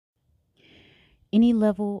Any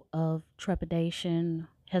level of trepidation,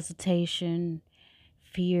 hesitation,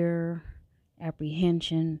 fear,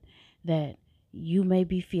 apprehension that you may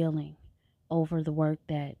be feeling over the work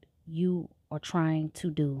that you are trying to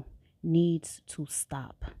do needs to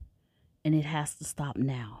stop. And it has to stop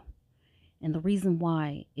now. And the reason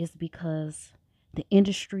why is because the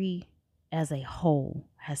industry as a whole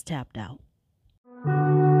has tapped out.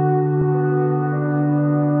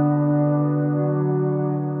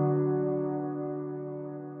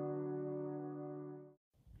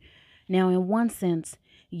 Now, in one sense,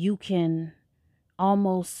 you can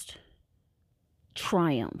almost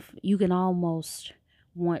triumph. You can almost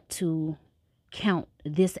want to count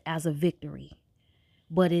this as a victory,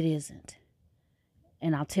 but it isn't.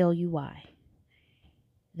 And I'll tell you why.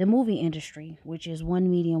 The movie industry, which is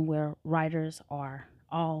one medium where writers are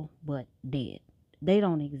all but dead, they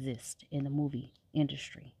don't exist in the movie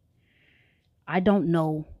industry. I don't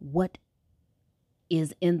know what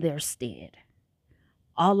is in their stead.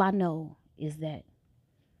 All I know is that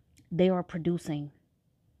they are producing,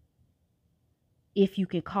 if you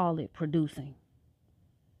can call it producing,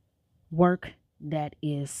 work that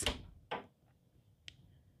is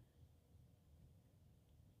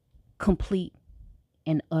complete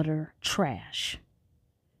and utter trash.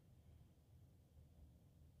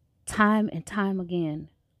 Time and time again,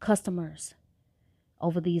 customers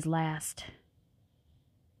over these last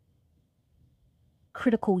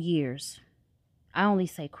critical years, I only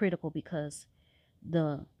say critical because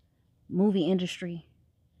the movie industry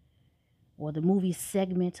or the movie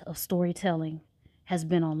segment of storytelling has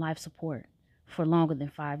been on life support for longer than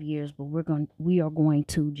 5 years, but we are going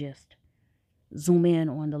to just zoom in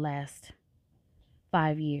on the last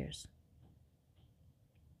 5 years.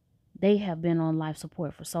 They have been on life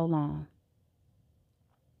support for so long.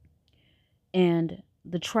 And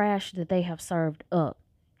the trash that they have served up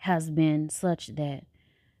has been such that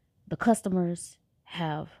the customers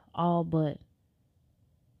have all but,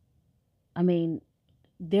 I mean,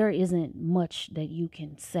 there isn't much that you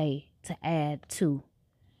can say to add to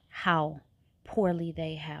how poorly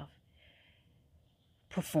they have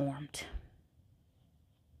performed.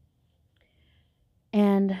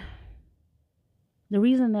 And the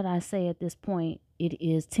reason that I say at this point it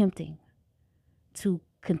is tempting to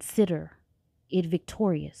consider it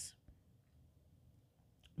victorious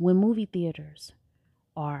when movie theaters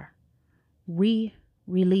are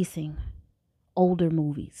re-releasing older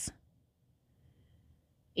movies.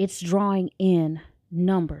 It's drawing in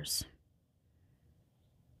numbers,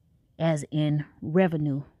 as in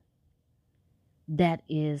revenue, that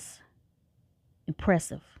is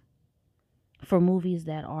impressive for movies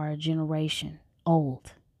that are a generation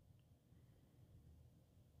old.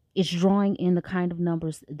 It's drawing in the kind of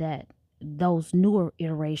numbers that those newer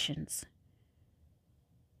iterations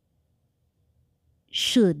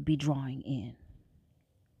should be drawing in.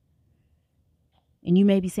 And you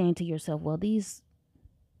may be saying to yourself, well, these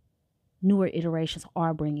newer iterations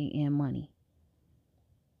are bringing in money.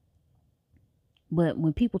 But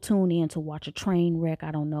when people tune in to watch a train wreck,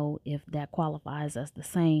 I don't know if that qualifies as the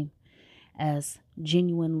same as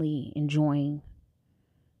genuinely enjoying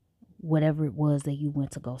whatever it was that you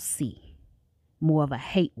went to go see. More of a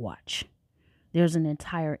hate watch. There's an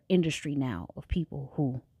entire industry now of people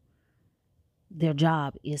who their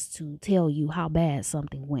job is to tell you how bad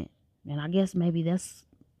something went. And I guess maybe that's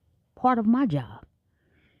part of my job.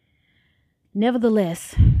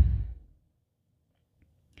 Nevertheless,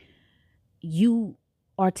 you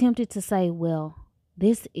are tempted to say, well,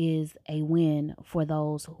 this is a win for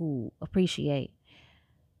those who appreciate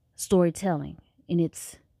storytelling in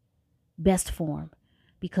its best form,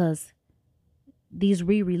 because these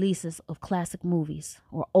re-releases of classic movies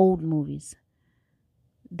or old movies,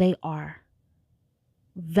 they are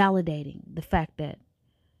validating the fact that,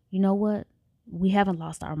 you know what, we haven't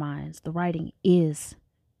lost our minds. The writing is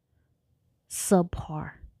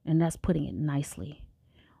subpar, and that's putting it nicely,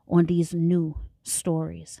 on these new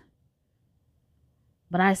stories.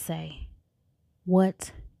 But I say,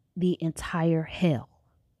 what the entire hell?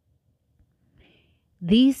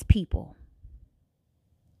 These people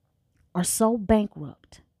are so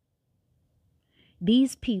bankrupt.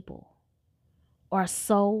 These people are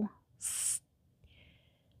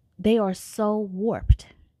they are so warped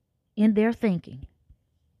in their thinking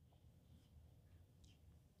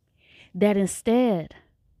that instead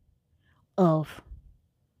of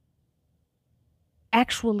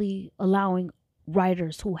actually allowing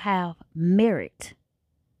writers who have merit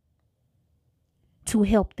to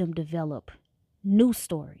help them develop new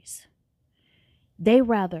stories, they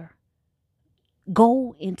rather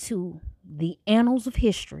go into the annals of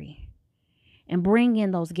history and bring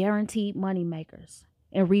in those guaranteed money makers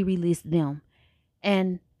and re-release them.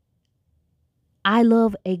 And I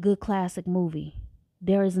love a good classic movie.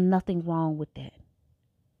 There is nothing wrong with that.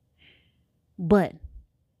 But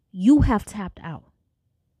you have tapped out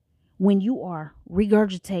when you are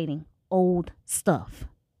regurgitating old stuff.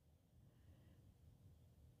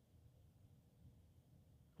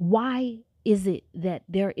 Why is it that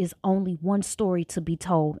there is only one story to be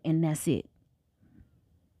told and that's it?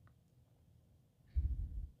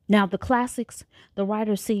 Now, the classics, the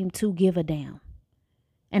writers seem to give a damn.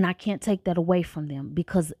 And I can't take that away from them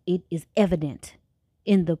because it is evident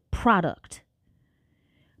in the product.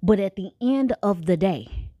 But at the end of the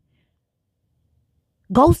day,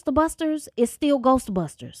 Ghostbusters is still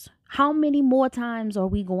Ghostbusters. How many more times are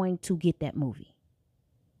we going to get that movie?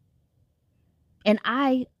 And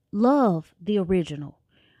I love the original.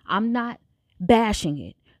 I'm not bashing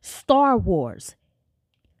it. Star Wars,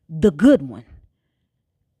 the good one,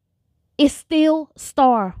 is still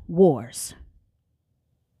Star Wars.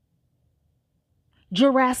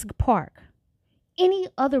 Jurassic Park, any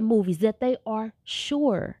other movies that they are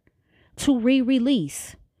sure to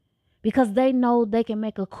re-release because they know they can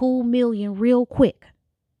make a cool million real quick,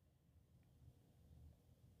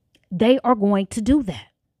 they are going to do that.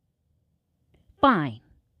 Fine.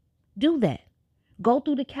 Do that. Go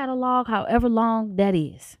through the catalog, however long that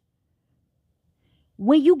is.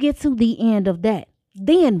 When you get to the end of that,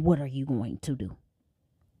 then what are you going to do?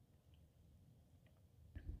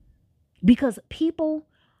 Because people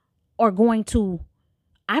are going to,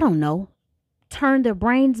 I don't know, turn their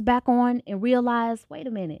brains back on and realize, wait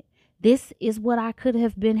a minute, this is what I could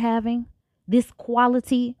have been having, this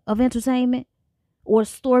quality of entertainment or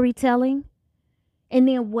storytelling. And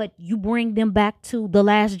then what, you bring them back to The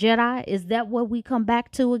Last Jedi? Is that what we come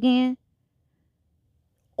back to again?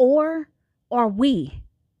 Or are we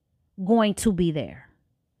going to be there?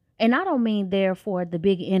 And I don't mean there for the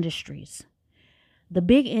big industries. The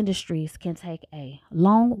big industries can take a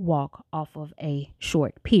long walk off of a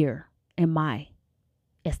short pier, in my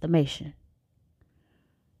estimation.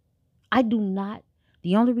 I do not.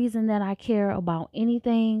 The only reason that I care about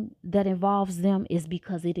anything that involves them is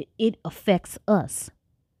because it affects us.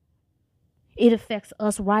 It affects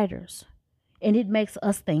us writers. And it makes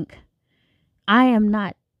us think, I am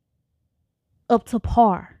not up to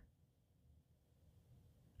par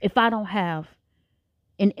if I don't have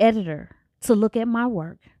an editor to look at my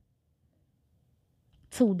work,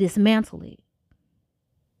 to dismantle it,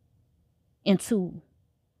 and to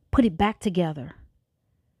put it back together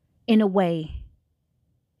in a way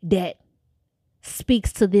that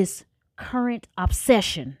speaks to this current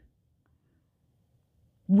obsession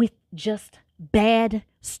with just bad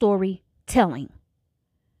storytelling.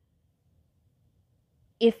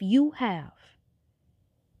 If you have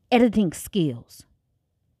editing skills,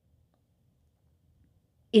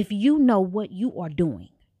 if you know what you are doing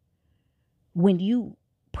when you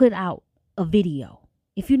put out a video,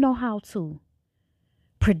 if you know how to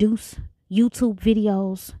produce YouTube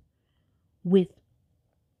videos with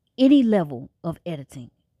any level of editing,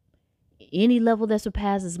 any level that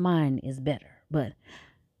surpasses mine is better. But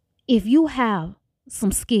if you have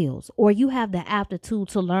some skills or you have the aptitude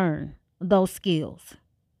to learn those skills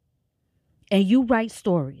and you write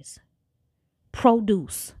stories,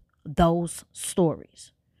 produce those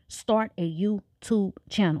stories. Start a YouTube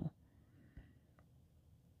channel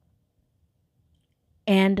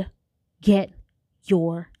and get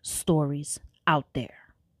your stories out there.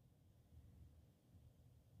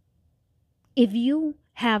 If you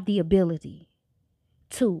have the ability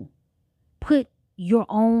to put your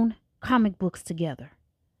own comic books together,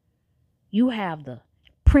 you have the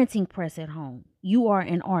printing press at home, you are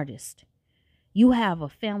an artist, you have a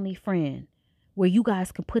family friend where you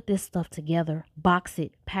guys can put this stuff together, box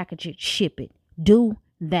it, package it, ship it. Do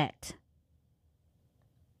that.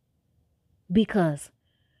 Because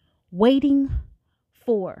waiting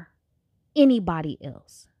for anybody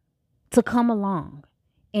else to come along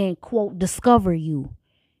and, quote, discover you,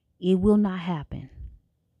 it will not happen.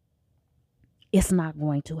 It's not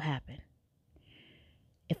going to happen.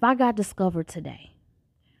 If I got discovered today,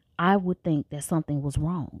 I would think that something was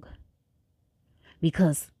wrong.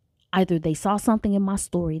 Because either they saw something in my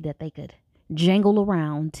story that they could jangle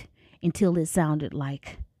around until it sounded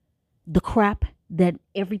like the crap that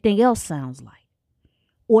everything else sounds like,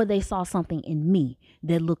 or they saw something in me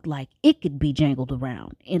that looked like it could be jangled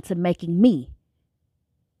around into making me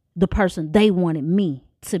the person they wanted me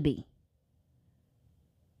to be.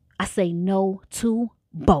 I say no to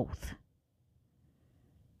both.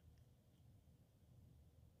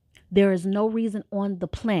 There is no reason on the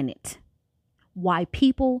planet why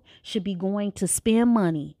people should be going to spend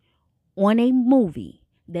money on a movie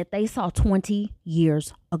that they saw 20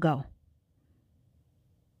 years ago.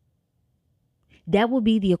 That would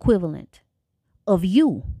be the equivalent of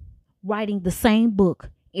you writing the same book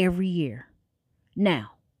every year.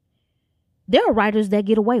 Now, there are writers that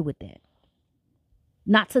get away with that.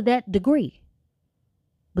 Not to that degree.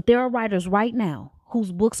 But there are writers right now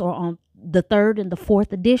whose books are on the third and the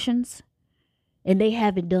fourth editions, and they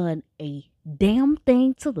haven't done a damn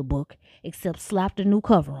thing to the book except slapped a new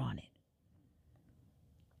cover on it.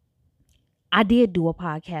 I did do a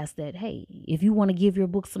podcast that, hey, if you want to give your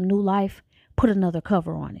book some new life, put another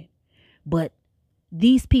cover on it. But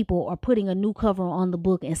these people are putting a new cover on the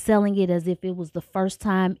book and selling it as if it was the first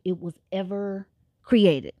time it was ever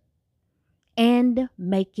created and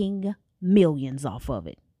making millions off of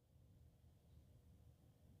it.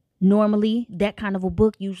 Normally, that kind of a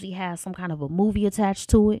book usually has some kind of a movie attached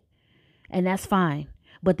to it, and that's fine.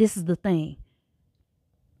 But this is the thing.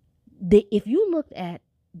 If you looked at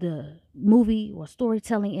the movie or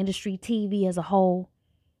storytelling industry, TV as a whole,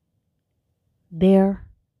 there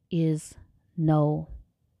is no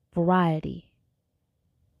variety.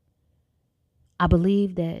 I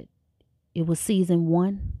believe that it was season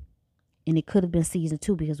 1 and it could have been season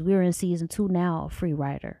 2, because we're in season 2 now of Free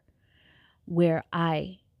Writer, where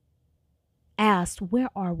I asked, where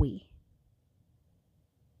are we?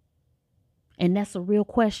 And that's a real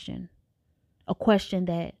question, a question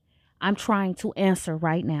that I'm trying to answer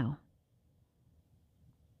right now.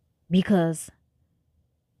 Because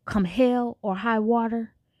come hell or high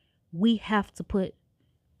water, we have to put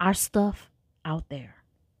our stuff out there.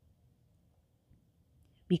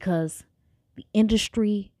 Because the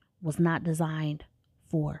industry was not designed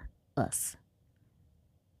for us.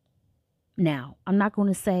 Now, I'm not going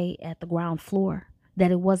to say at the ground floor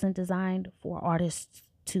that it wasn't designed for artists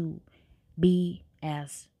to be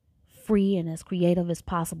as free and as creative as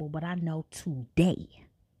possible, but I know today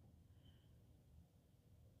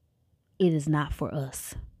it is not for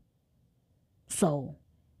us. So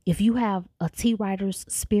if you have a T writer's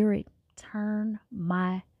spirit, turn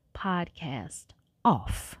my podcast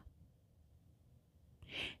off.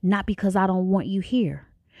 Not because I don't want you here,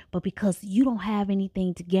 but because you don't have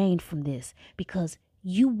anything to gain from this, because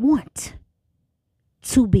you want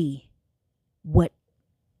to be what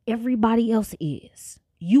everybody else is.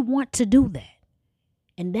 You want to do that.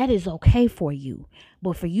 And that is okay for you.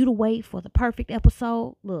 But for you to wait for the perfect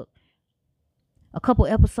episode, look, a couple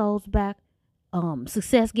episodes back,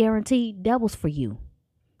 Success Guaranteed, that was for you.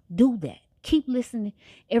 Do that. Keep listening.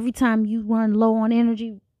 Every time you run low on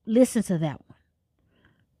energy, listen to that one.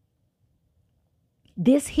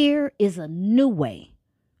 This here is a new way.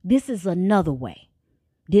 This is another way.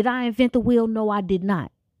 Did I invent the wheel? No, I did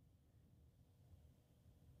not.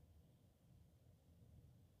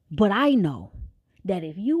 But I know that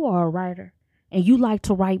if you are a writer and you like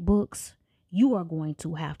to write books, you are going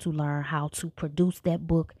to have to learn how to produce that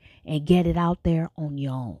book and get it out there on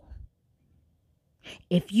your own.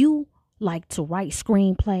 If you like to write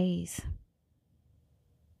screenplays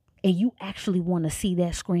and you actually want to see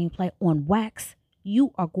that screenplay on wax,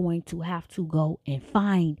 you are going to have to go and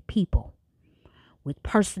find people with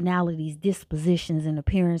personalities, dispositions, and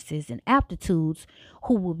appearances and aptitudes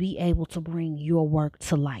who will be able to bring your work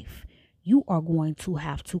to life. You are going to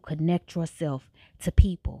have to connect yourself to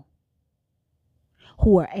people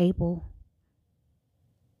who are able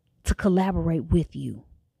to collaborate with you,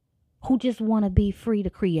 who just want to be free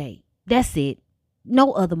to create. That's it.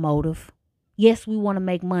 No other motive. Yes, we want to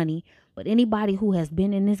make money, but anybody who has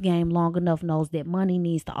been in this game long enough knows that money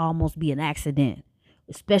needs to almost be an accident,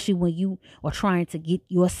 especially when you are trying to get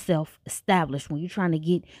yourself established. When you're trying to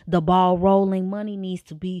get the ball rolling, money needs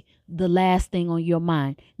to be the last thing on your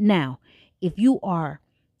mind. Now, if you are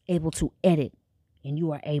able to edit and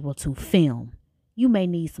you are able to film, you may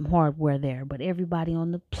need some hardware there, but everybody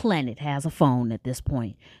on the planet has a phone at this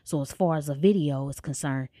point. So as far as a video is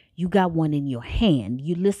concerned, you got one in your hand.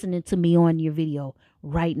 You're listening to me on your video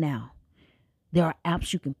right now. There are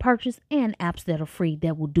apps you can purchase and apps that are free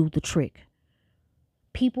that will do the trick.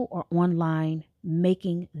 People are online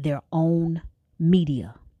making their own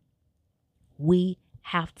media. We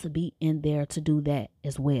have to be in there to do that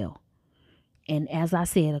as well. And as I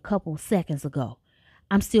said a couple seconds ago,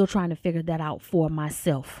 I'm still trying to figure that out for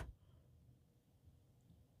myself.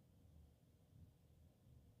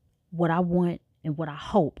 What I want and what I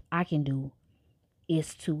hope I can do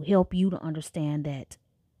is to help you to understand that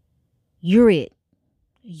you're it.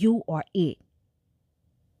 You are it.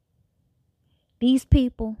 These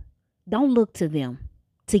people, don't look to them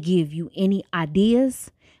to give you any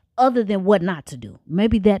ideas other than what not to do.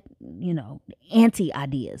 Maybe that, anti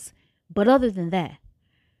ideas. But other than that,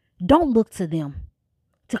 don't look to them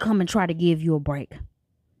to come and try to give you a break.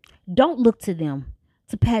 Don't look to them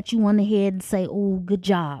to pat you on the head and say, "Oh, good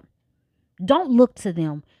job." Don't look to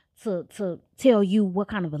them to tell you what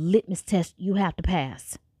kind of a litmus test you have to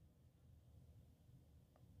pass.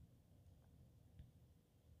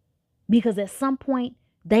 Because at some point,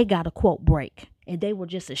 they got a quote break. And they were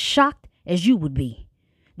just as shocked as you would be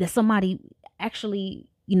that somebody actually,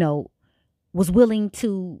 was willing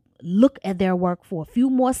to look at their work for a few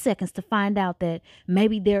more seconds to find out that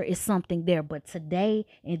maybe there is something there. But today,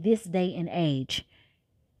 in this day and age,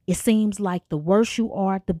 it seems like the worse you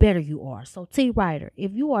are, the better you are. So T. Writer,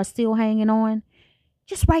 if you are still hanging on,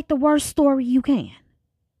 just write the worst story you can.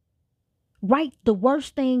 Write the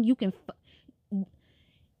worst thing you can.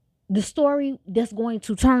 The story that's going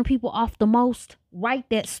to turn people off the most, write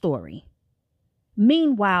that story.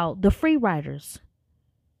 Meanwhile, the free writers,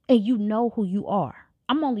 and you know who you are.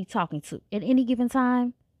 I'm only talking to, at any given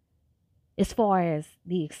time, as far as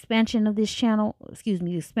the expansion of this channel,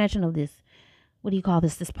 the expansion of this,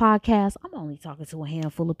 this podcast, I'm only talking to a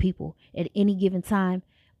handful of people at any given time,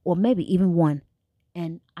 or maybe even one.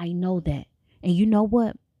 And I know that. And you know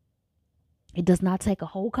what? It does not take a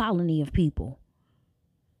whole colony of people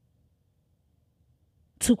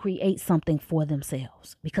to create something for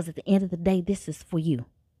themselves. Because at the end of the day, this is for you.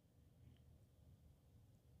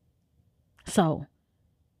 So,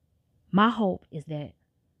 my hope is that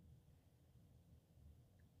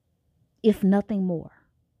if nothing more,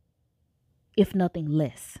 if nothing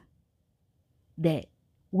less, that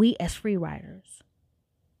we as free writers,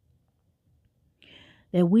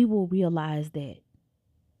 that we will realize that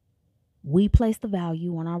we place the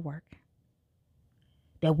value on our work,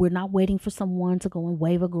 that we're not waiting for someone to go and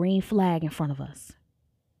wave a green flag in front of us.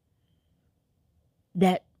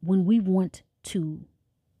 That when we want to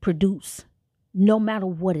produce, no matter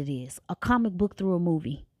what it is, a comic book through a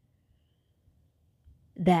movie,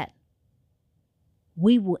 that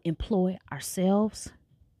we will employ ourselves,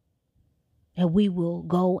 and we will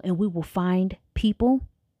go and we will find people,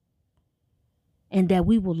 and that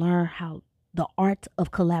we will learn how the art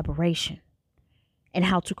of collaboration and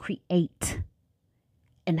how to create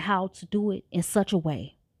and how to do it in such a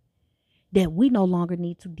way that we no longer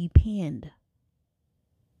need to depend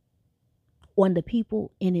on the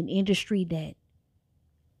people in an industry that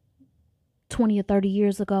 20 or 30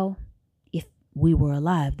 years ago, if we were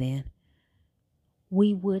alive then,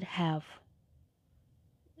 we would have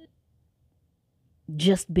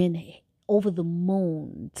just been over the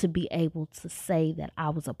moon to be able to say that I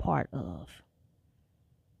was a part of.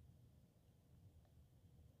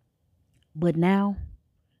 But now,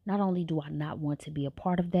 not only do I not want to be a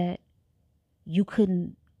part of that, you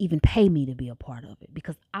couldn't even pay me to be a part of it,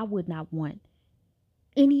 because I would not want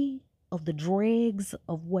any of the dregs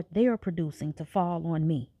of what they are producing to fall on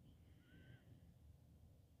me.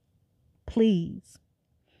 Please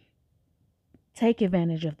take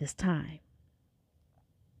advantage of this time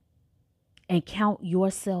and count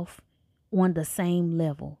yourself on the same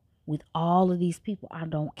level with all of these people. I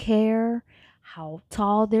don't care how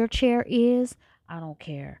tall their chair is. I don't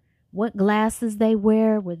care what glasses they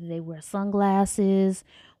wear, whether they wear sunglasses,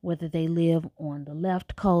 whether they live on the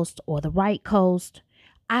left coast or the right coast.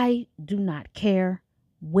 I do not care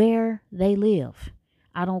where they live.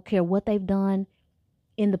 I don't care what they've done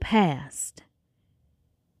in the past.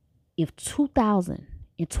 If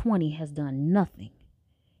 2020 has done nothing,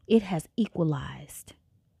 it has equalized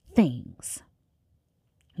things.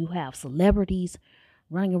 You have celebrities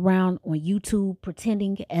running around on YouTube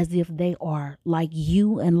pretending as if they are like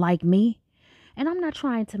you and like me. And I'm not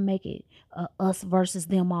trying to make it us versus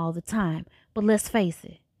them all the time. But let's face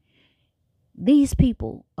it. These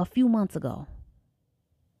people a few months ago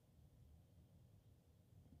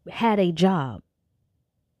had a job.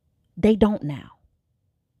 They don't now.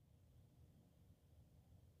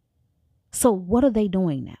 So what are they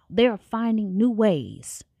doing now? They are finding new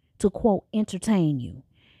ways to, quote, entertain you.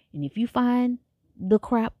 And if you find the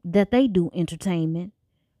crap that they do entertainment,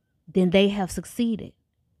 then they have succeeded.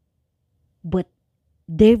 But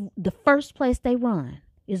the first place they run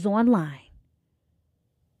is online.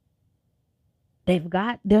 They've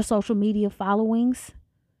got their social media followings.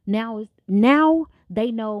 Now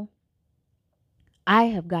they know I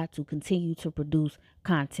have got to continue to produce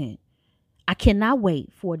content. I cannot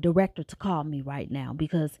wait for a director to call me right now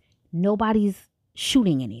because nobody's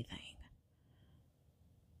shooting anything.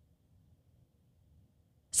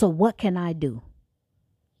 So what can I do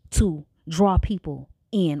to draw people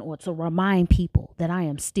in or to remind people that I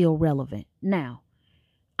am still relevant? Now,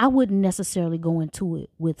 I wouldn't necessarily go into it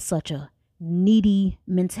with such a needy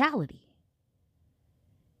mentality.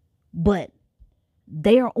 But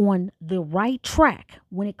they are on the right track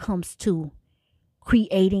when it comes to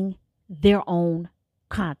creating their own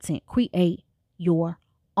content. Create your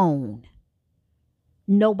own.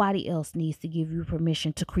 Nobody else needs to give you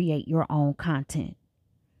permission to create your own content.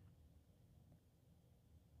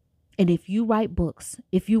 And if you write books,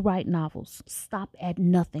 if you write novels, stop at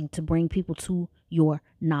nothing to bring people to your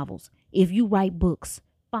novels. If you write books,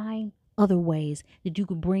 find other ways that you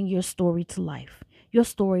can bring your story to life. Your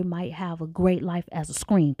story might have a great life as a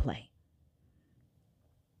screenplay.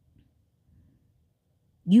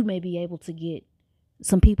 You may be able to get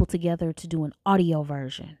some people together to do an audio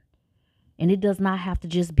version. And it does not have to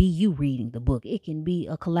just be you reading the book. It can be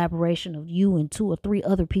a collaboration of you and 2 or 3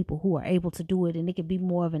 other people who are able to do it. And it can be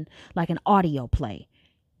more of an audio play.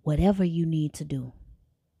 Whatever you need to do,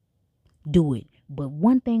 do it. But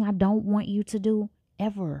one thing I don't want you to do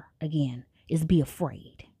ever again is be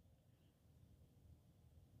afraid.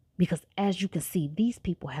 Because as you can see, these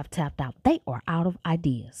people have tapped out. They are out of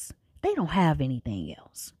ideas. They don't have anything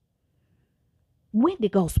else. When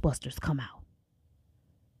did Ghostbusters come out?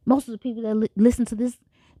 Most of the people that listen to this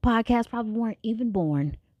podcast probably weren't even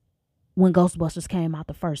born when Ghostbusters came out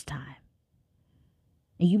the first time.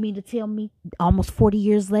 And you mean to tell me almost 40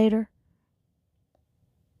 years later,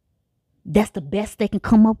 that's the best they can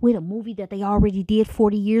come up with, a movie that they already did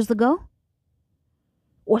 40 years ago?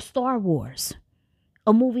 Or Star Wars,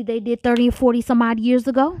 a movie they did 30 or 40 some odd years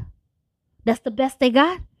ago? That's the best they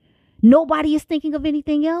got? Nobody is thinking of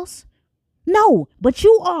anything else? No, but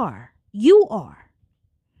you are. You are.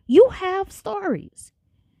 You have stories.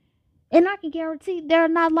 And I can guarantee they're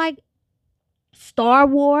not like Star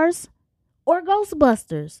Wars or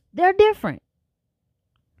Ghostbusters. They're different.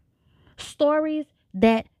 Stories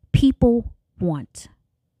that people want.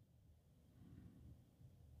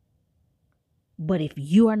 But if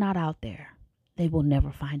you are not out there, they will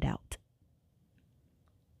never find out.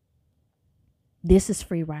 This is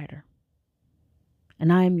Free Writer.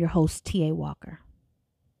 And I am your host, T.A. Walker.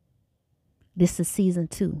 This is season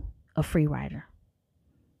 2 of Free Writer.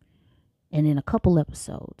 And in a couple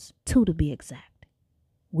episodes, 2 to be exact,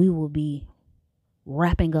 we will be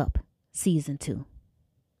wrapping up season 2.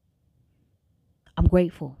 I'm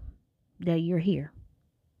grateful that you're here.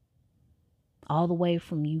 All the way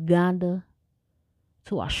from Uganda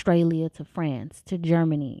to Australia to France to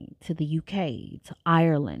Germany to the UK to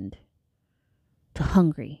Ireland to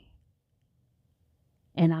Hungary.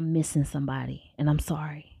 And I'm missing somebody, and I'm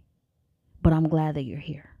sorry. But I'm glad that you're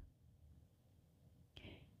here.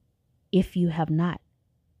 If you have not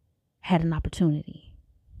had an opportunity,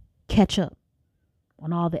 catch up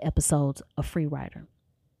on all the episodes of Free Writer.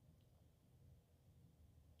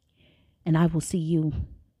 And I will see you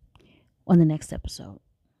on the next episode.